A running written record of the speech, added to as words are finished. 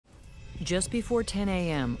Just before 10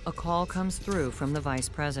 a.m., a call comes through from the vice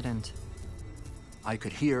president. I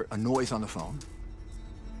could hear a noise on the phone.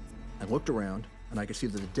 I looked around, and I could see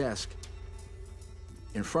that the desk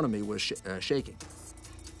in front of me was shaking.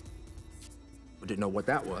 I didn't know what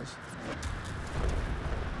that was.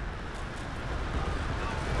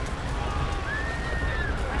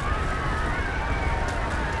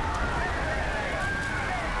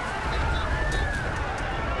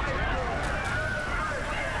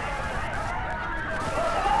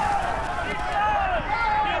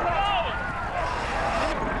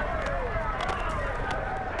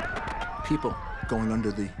 People going under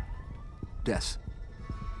the desk.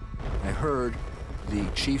 I heard the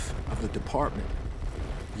chief of the department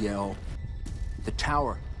yell, "The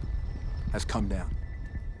tower has come down.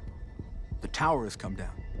 The tower has come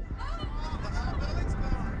down."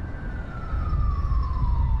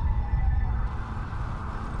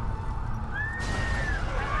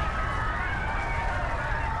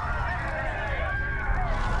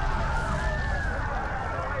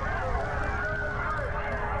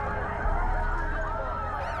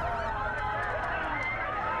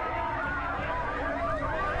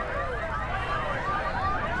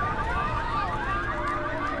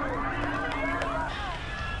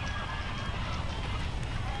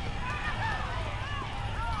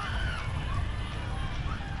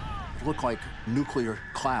 It looked like nuclear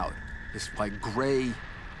cloud, this like gray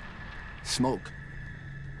smoke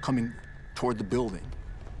coming toward the building.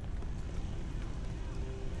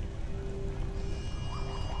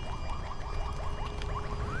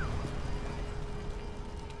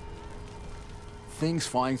 Things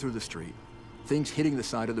flying through the street, things hitting the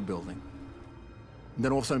side of the building. And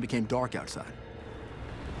then all of a sudden it became dark outside.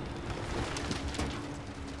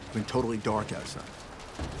 I mean, totally dark outside.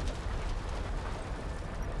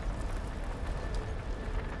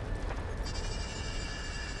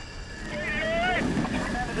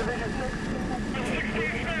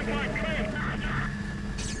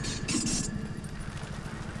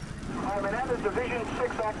 Division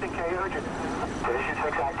 6 acting, K, urgent. Division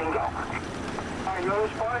 6 acting, go. All right, you're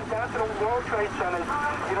responding down to the World Trade Center.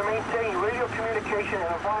 You're maintaining radio communication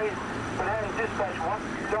and advise Manhattan Dispatch what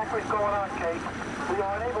exactly is going on, K. We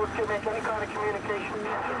are unable to make any kind of communication.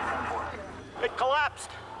 It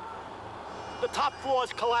collapsed. The top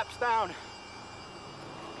floors collapsed down.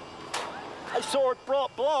 I saw it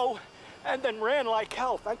blow and then ran like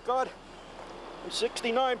hell. Thank God. I'm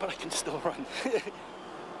 69, but I can still run.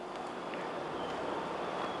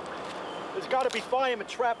 There's got to be firemen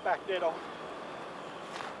trapped back there, though.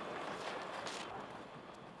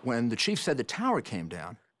 When the chief said the tower came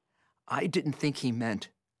down, I didn't think he meant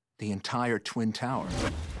the entire Twin Towers.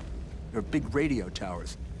 There are big radio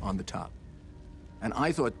towers on the top. And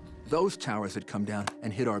I thought those towers had come down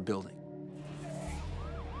and hit our building.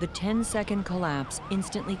 The 10-second collapse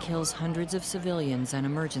instantly kills hundreds of civilians and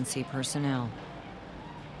emergency personnel.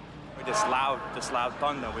 This loud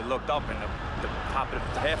thunder, we looked up and the top of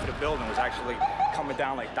half of the building was actually coming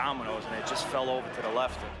down like dominoes, and it just fell over to the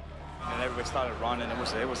left. And everybody started running. It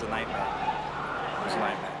was a nightmare. It was a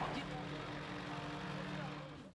nightmare.